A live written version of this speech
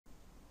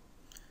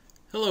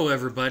Hello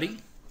everybody,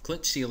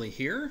 Clint Seeley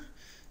here.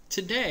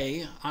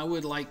 Today I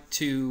would like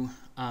to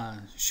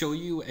show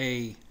you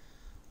a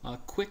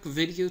quick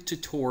video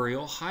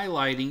tutorial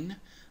highlighting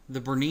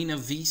the BERNINA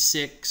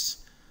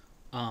V6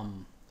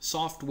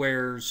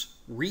 software's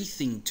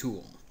Wreathing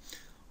Tool.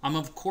 I'm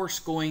of course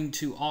going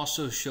to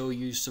also show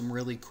you some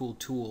really cool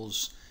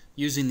tools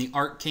using the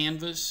art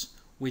canvas,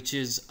 which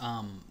is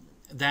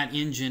that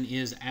engine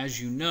is,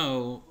 as you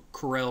know,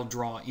 Corel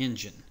Draw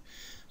engine.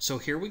 So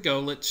here we go.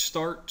 Let's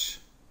start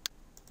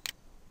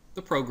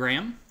the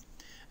program,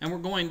 and we're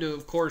going to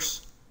of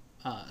course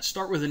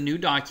start with a new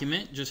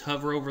document. Just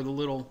hover over the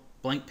little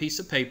blank piece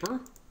of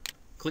paper,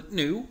 click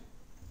new.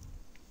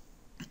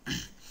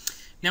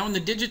 Now in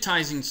the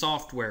digitizing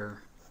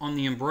software on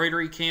the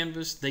embroidery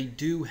canvas, they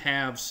do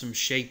have some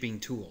shaping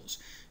tools.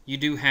 You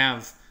do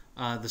have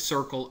the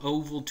circle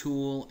oval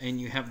tool and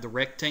you have the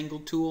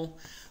rectangle tool.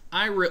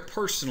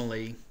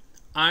 Personally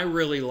I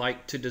really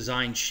like to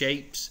design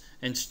shapes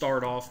and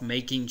start off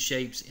making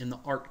shapes in the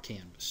art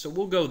canvas, so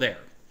we'll go there.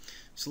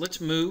 So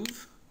let's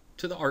move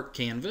to the art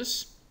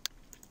canvas.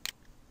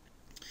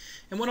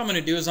 And what I'm going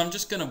to do is I'm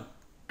just going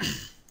to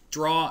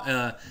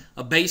draw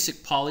a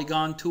basic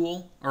polygon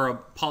tool, or a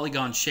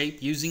polygon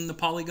shape using the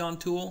polygon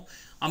tool.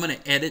 I'm going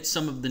to edit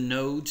some of the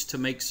nodes to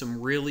make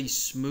some really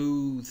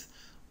smooth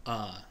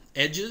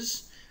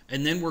edges.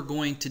 And then we're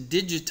going to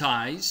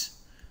digitize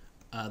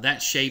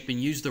that shape and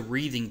use the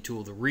wreathing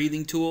tool. The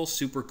wreathing tool,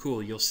 super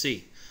cool, you'll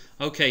see.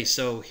 Okay,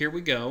 so here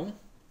we go.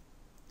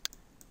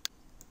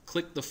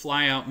 Click the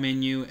flyout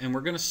menu and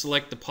we're going to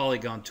select the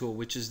polygon tool,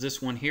 which is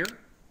this one here.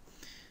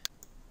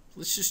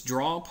 Let's just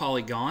draw a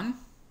polygon.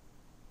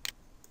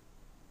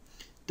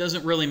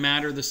 Doesn't really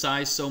matter the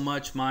size so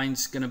much.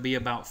 Mine's going to be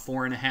about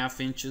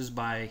 4.5 inches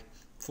by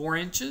 4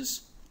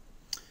 inches.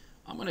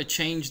 I'm going to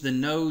change the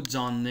nodes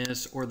on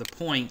this, or the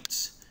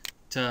points,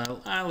 to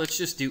let's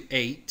just do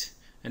 8.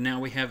 And now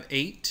we have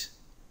 8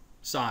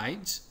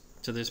 sides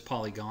to this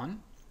polygon.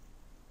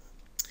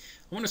 I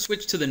want to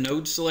switch to the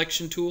node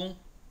selection tool,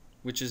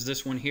 which is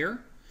this one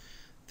here.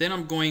 Then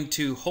I'm going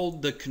to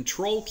hold the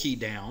control key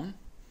down,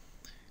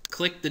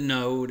 click the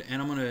node,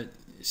 and I'm going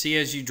to see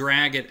as you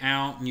drag it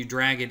out and you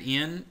drag it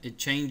in, it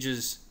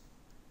changes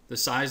the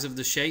size of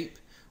the shape.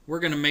 We're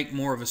going to make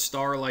more of a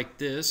star like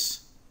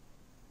this.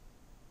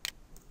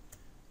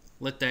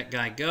 Let that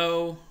guy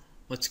go.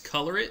 Let's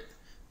color it.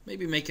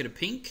 Maybe make it a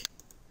pink.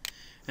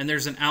 And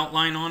there's an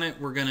outline on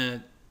it. We're going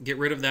to get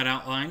rid of that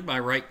outline by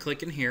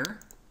right-clicking here.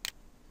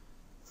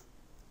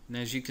 And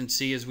as you can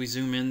see, as we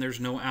zoom in, there's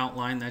no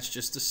outline. That's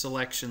just a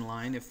selection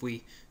line. If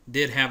we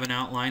did have an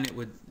outline, it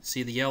would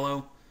see the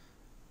yellow.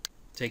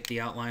 Take the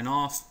outline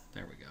off.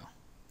 There we go.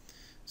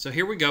 So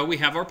here we go. We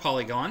have our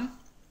polygon,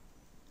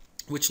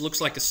 which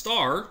looks like a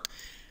star.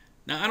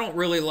 Now, I don't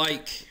really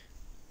like,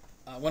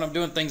 when I'm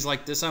doing things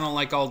like this, I don't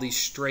like all these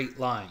straight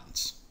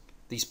lines.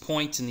 These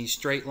points and these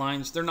straight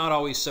lines, they're not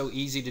always so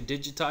easy to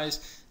digitize.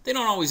 They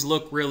don't always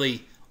look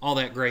really all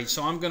that great.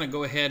 So I'm going to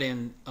go ahead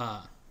and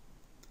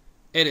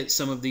edit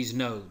some of these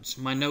nodes.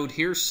 My node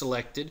here is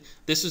selected.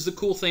 This is the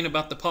cool thing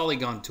about the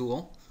polygon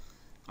tool.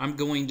 I'm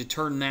going to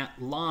turn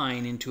that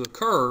line into a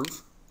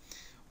curve.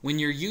 When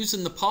you're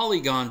using the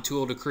polygon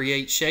tool to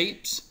create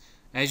shapes,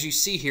 as you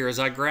see here, as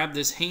I grab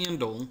this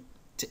handle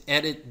to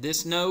edit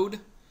this node,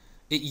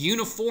 it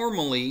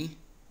uniformly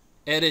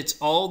edits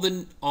all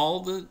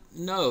the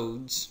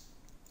nodes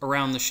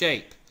around the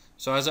shape.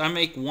 So as I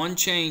make one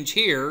change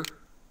here,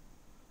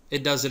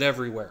 it does it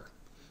everywhere.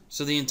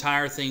 So the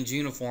entire thing's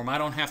uniform. I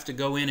don't have to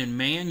go in and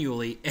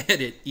manually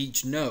edit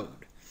each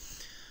node.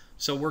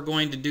 So we're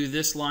going to do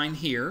this line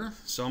here.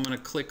 So I'm going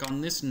to click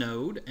on this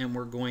node and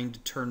we're going to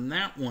turn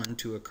that one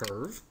to a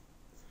curve.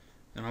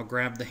 And I'll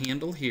grab the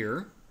handle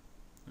here.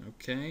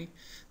 Okay.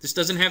 This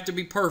doesn't have to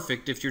be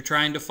perfect. If you're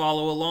trying to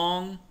follow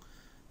along,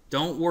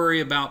 don't worry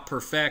about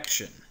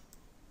perfection.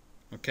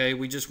 Okay,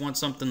 we just want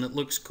something that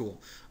looks cool.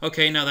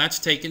 Okay, now that's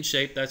taking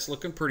shape. That's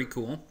looking pretty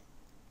cool.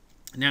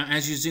 Now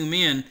as you zoom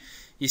in,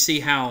 you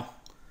see how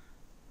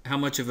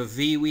much of a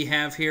V we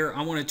have here?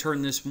 I want to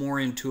turn this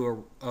more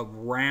into a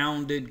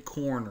rounded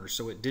corner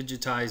so it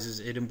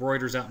digitizes, it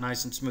embroiders out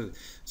nice and smooth.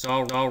 So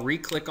I'll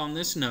re-click on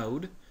this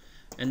node,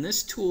 and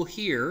this tool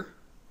here,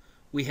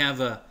 we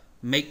have a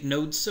make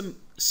node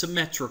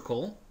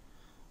symmetrical,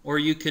 or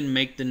you can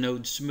make the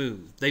node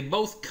smooth. They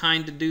both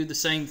kind of do the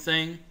same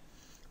thing,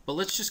 but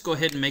let's just go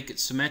ahead and make it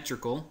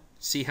symmetrical.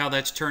 See how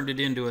that's turned it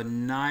into a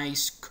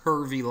nice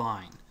curvy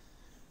line.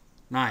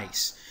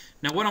 Nice.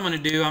 Now what I'm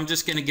going to do, I'm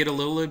just going to get a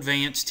little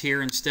advanced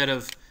here. Instead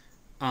of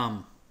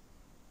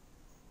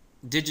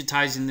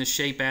digitizing this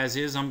shape as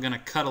is, I'm going to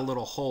cut a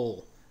little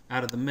hole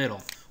out of the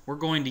middle. We're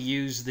going to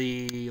use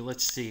the,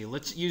 let's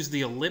use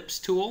the ellipse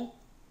tool.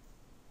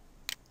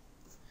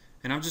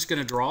 And I'm just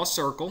going to draw a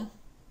circle.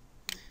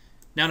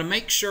 Now to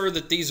make sure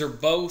that these are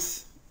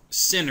both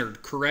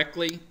centered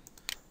correctly,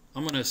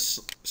 I'm going to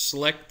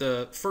select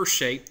the first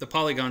shape, the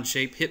polygon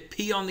shape, hit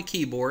P on the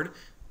keyboard,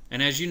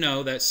 and as you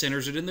know, that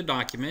centers it in the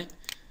document.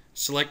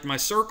 Select my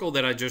circle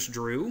that I just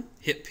drew,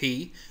 hit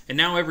P, and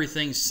now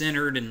everything's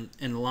centered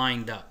and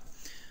lined up.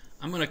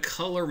 I'm going to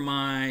color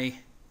my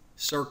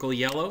circle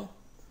yellow,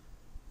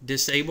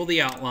 disable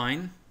the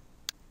outline,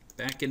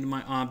 back into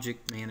my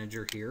object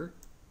manager here.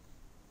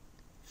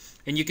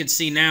 And you can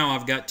see now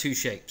I've got two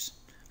shapes.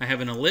 I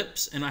have an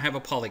ellipse and I have a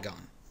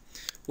polygon.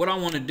 What I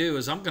want to do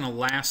is I'm going to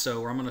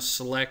lasso, or I'm going to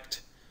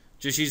select,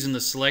 just using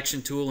the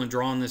selection tool and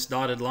drawing this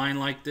dotted line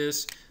like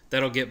this.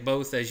 That'll get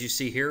both, as you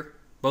see here,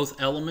 both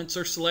elements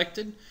are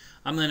selected.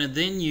 I'm going to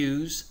then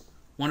use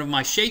one of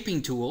my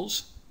shaping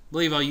tools. I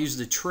believe I'll use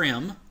the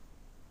trim.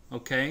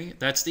 Okay,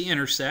 that's the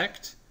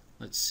intersect.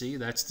 Let's see,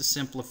 that's the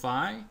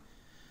simplify.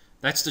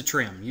 That's the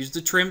trim. Use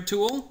the trim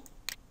tool,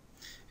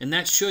 and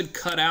that should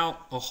cut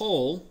out a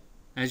hole,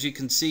 as you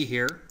can see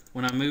here.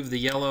 When I move the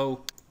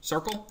yellow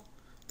circle,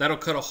 that'll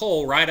cut a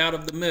hole right out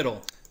of the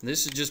middle.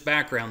 This is just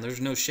background.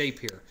 There's no shape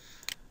here.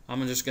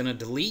 I'm just going to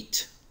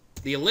delete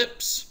the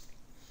ellipse.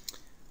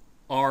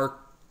 Our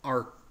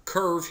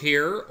curve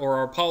here, or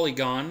our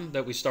polygon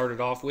that we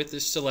started off with,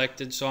 is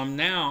selected. So I'm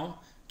now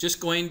just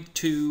going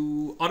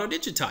to auto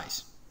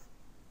digitize.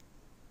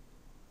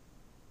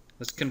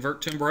 Let's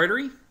convert to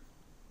embroidery.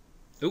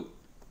 Oop,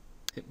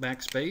 hit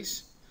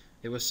backspace.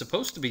 It was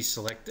supposed to be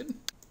selected.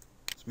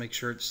 Let's make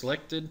sure it's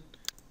selected.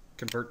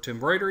 Convert to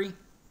embroidery.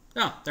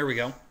 Oh, there we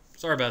go.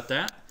 Sorry about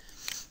that.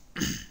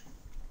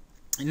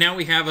 And now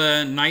we have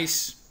a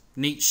nice,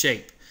 neat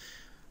shape.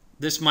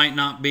 This might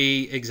not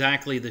be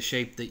exactly the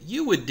shape that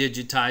you would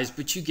digitize,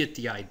 but you get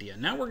the idea.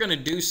 Now we're going to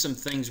do some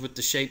things with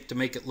the shape to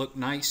make it look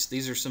nice.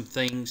 These are some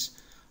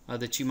things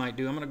that you might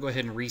do. I'm going to go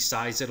ahead and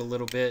resize it a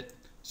little bit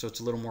so it's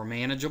a little more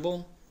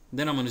manageable.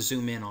 Then I'm going to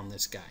zoom in on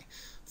this guy.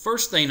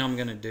 First thing I'm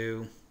going to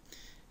do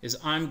is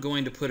I'm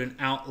going to put an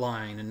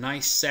outline, a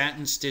nice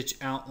satin stitch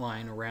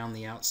outline around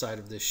the outside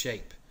of this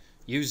shape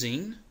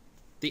using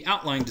the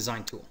outline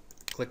design tool.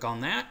 Click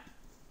on that.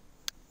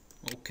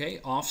 Okay,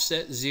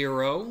 offset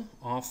 0,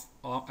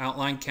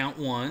 outline count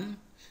 1,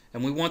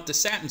 and we want the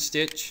satin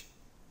stitch.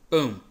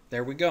 Boom,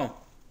 there we go.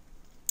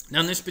 Now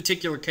in this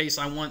particular case,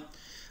 I want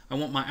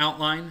my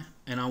outline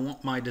and I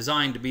want my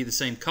design to be the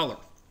same color.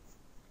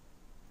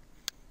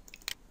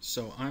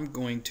 So I'm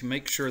going to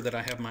make sure that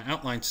I have my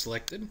outline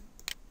selected,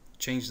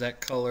 change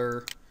that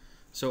color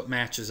so it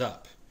matches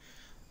up.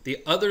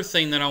 The other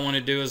thing that I want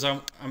to do is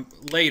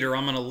later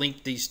I'm going to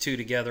link these two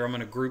together. I'm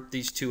going to group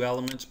these two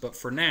elements, but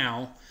for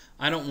now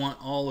I don't want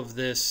all of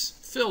this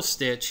fill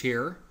stitch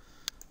here.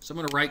 So I'm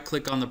going to right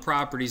click on the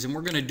properties, and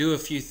we're going to do a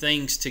few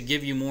things to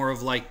give you more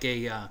of like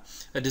a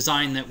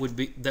design that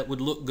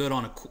would look good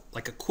on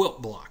like a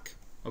quilt block.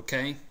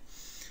 Okay,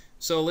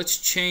 so let's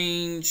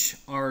change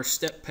our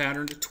step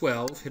pattern to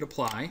 12, hit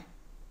apply.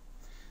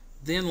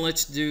 Then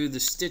let's do the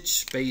stitch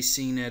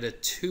spacing at a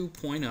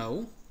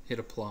 2.0, hit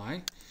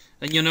apply.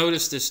 And you'll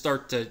notice this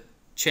start to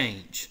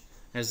change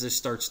as this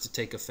starts to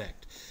take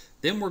effect.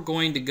 Then we're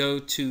going to go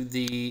to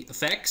the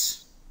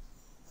effects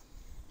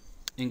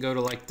and go to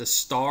like the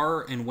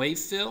star and wave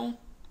fill.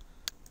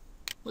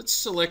 Let's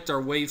select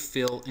our wave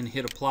fill and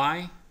hit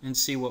apply and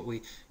see what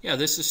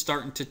this is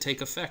starting to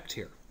take effect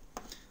here.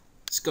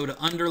 Let's go to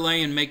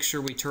underlay and make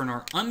sure we turn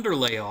our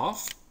underlay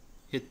off.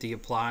 Hit the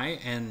apply,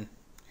 and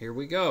here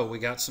we go. We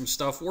got some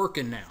stuff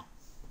working now.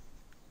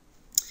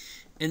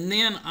 And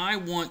then I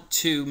want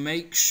to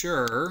make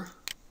sure,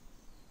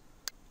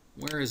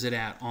 where is it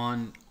at,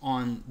 on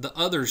the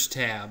Others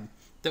tab,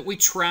 that we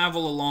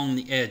travel along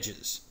the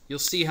edges. You'll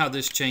see how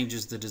this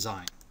changes the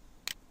design.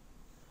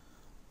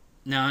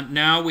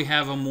 Now we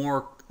have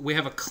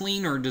a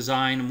cleaner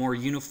design, a more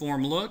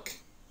uniform look.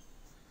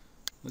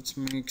 Let's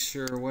make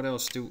sure, what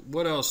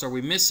else are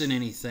we missing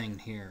anything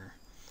here?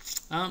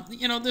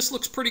 You know, this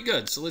looks pretty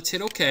good, so let's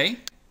hit OK.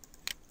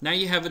 Now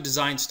you have a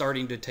design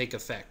starting to take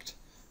effect.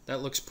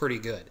 That looks pretty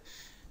good.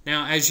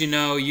 Now, as you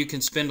know, you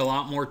can spend a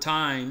lot more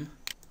time,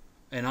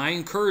 and I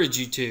encourage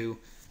you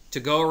to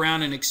go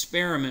around and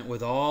experiment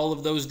with all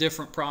of those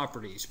different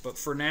properties. But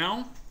for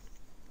now,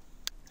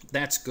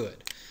 that's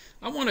good.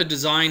 I want a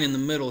design in the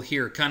middle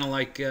here, kind of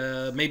like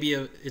maybe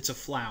it's a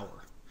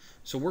flower.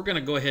 So we're going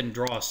to go ahead and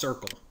draw a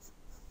circle.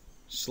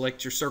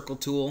 Select your circle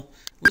tool.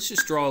 Let's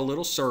just draw a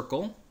little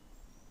circle.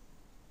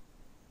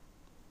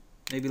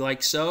 Maybe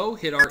like so.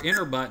 Hit our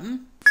enter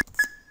button.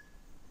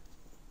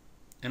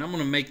 And I'm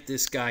going to make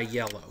this guy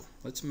yellow.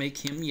 Let's make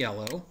him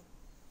yellow.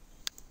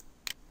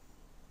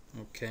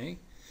 Okay.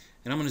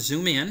 And I'm going to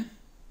zoom in.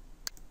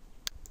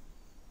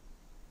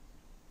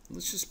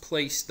 Let's just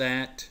place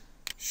that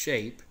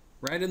shape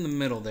right in the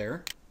middle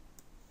there.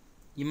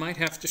 You might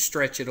have to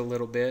stretch it a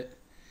little bit.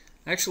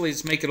 Actually,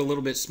 let's make it a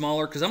little bit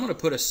smaller because I'm going to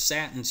put a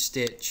satin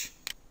stitch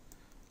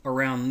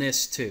around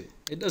this too.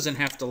 It doesn't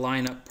have to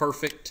line up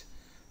perfect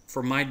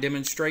for my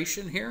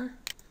demonstration here,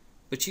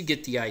 but you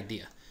get the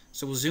idea.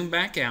 So we'll zoom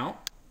back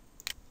out.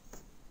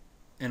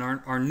 And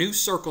our new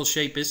circle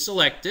shape is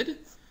selected.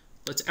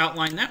 Let's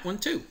outline that one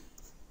too.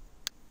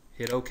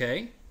 Hit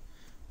OK.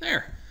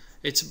 There.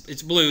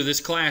 It's blue.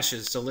 This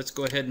clashes. So let's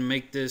go ahead and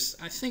make this.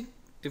 I think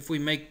if we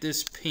make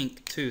this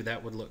pink too,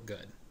 that would look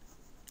good.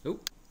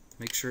 Oop.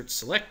 Make sure it's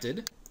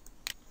selected.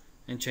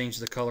 And change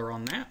the color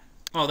on that.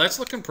 Oh, that's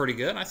looking pretty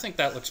good. I think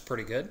that looks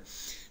pretty good.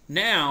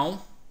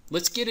 Now,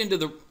 let's get into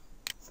the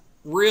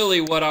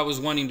really what I was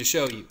wanting to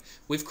show you.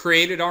 We've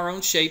created our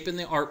own shape in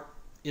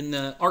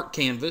the art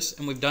canvas,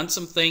 and we've done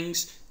some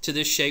things to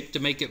this shape to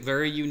make it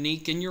very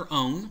unique in your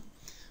own.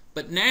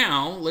 But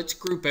now let's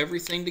group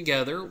everything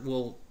together.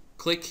 We'll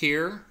click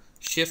here,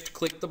 shift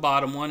click the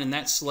bottom one, and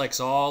that selects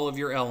all of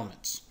your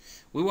elements.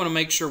 We want to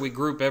make sure we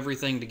group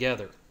everything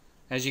together.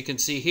 As you can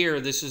see here,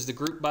 this is the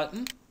group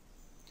button,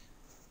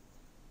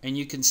 and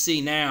you can see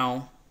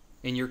now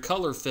in your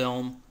color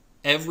film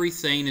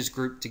everything is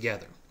grouped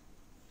together.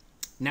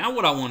 Now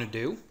what I want to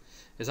do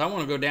is I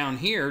want to go down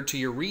here to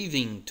your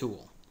Wreathing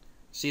Tool.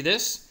 See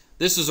this?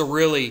 This is a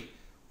really,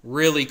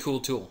 really cool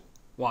tool.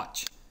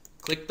 Watch.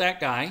 Click that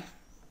guy,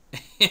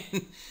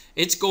 and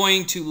it's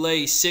going to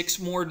lay 6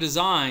 more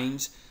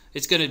designs.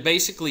 It's going to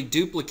basically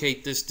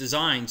duplicate this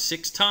design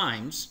 6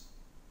 times,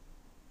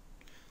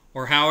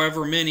 or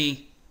however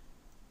many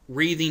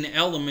wreathing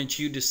elements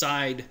you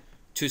decide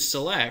to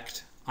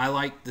select. I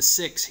like the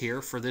 6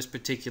 here for this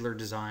particular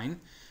design.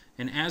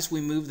 And as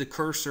we move the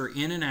cursor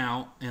in and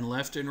out and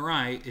left and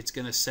right, it's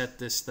going to set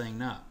this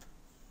thing up.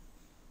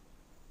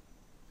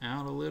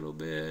 Out a little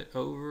bit,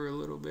 over a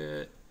little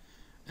bit,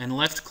 and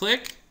left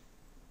click.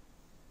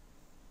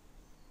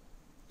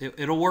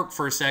 It'll work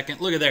for a second.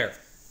 Look at there.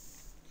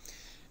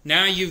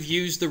 Now you've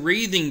used the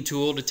Wreathing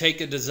tool to take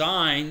a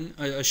design,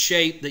 a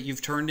shape that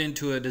you've turned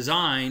into a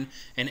design,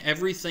 and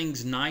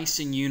everything's nice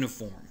and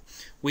uniform.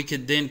 We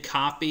could then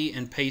copy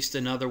and paste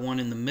another one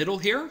in the middle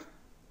here.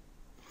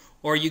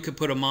 Or you could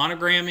put a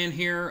monogram in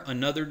here,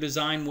 another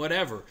design,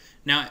 whatever.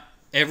 Now,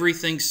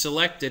 everything's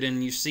selected,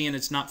 and you're seeing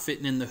it's not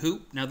fitting in the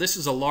hoop. Now, this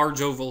is a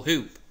large oval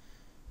hoop.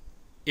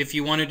 If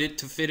you wanted it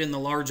to fit in the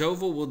large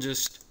oval, we'll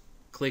just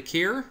click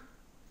here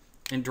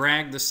and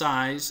drag the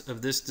size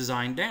of this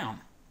design down.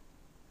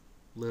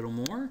 A little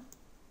more.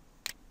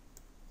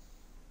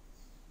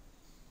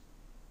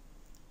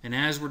 And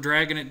as we're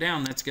dragging it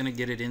down, that's going to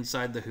get it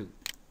inside the hoop.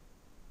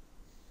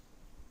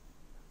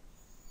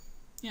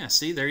 Yeah,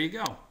 see, there you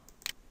go.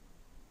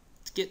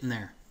 Getting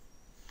there.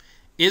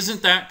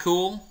 Isn't that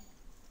cool?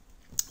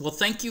 Well,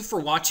 thank you for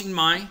watching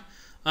my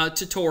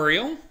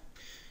tutorial.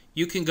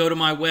 You can go to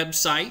my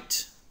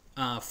website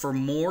for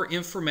more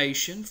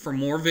information, for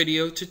more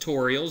video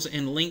tutorials,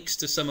 and links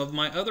to some of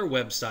my other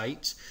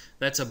websites.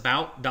 That's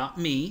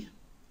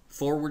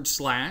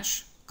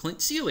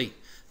about.me/Clint Seeley.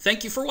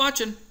 Thank you for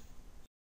watching.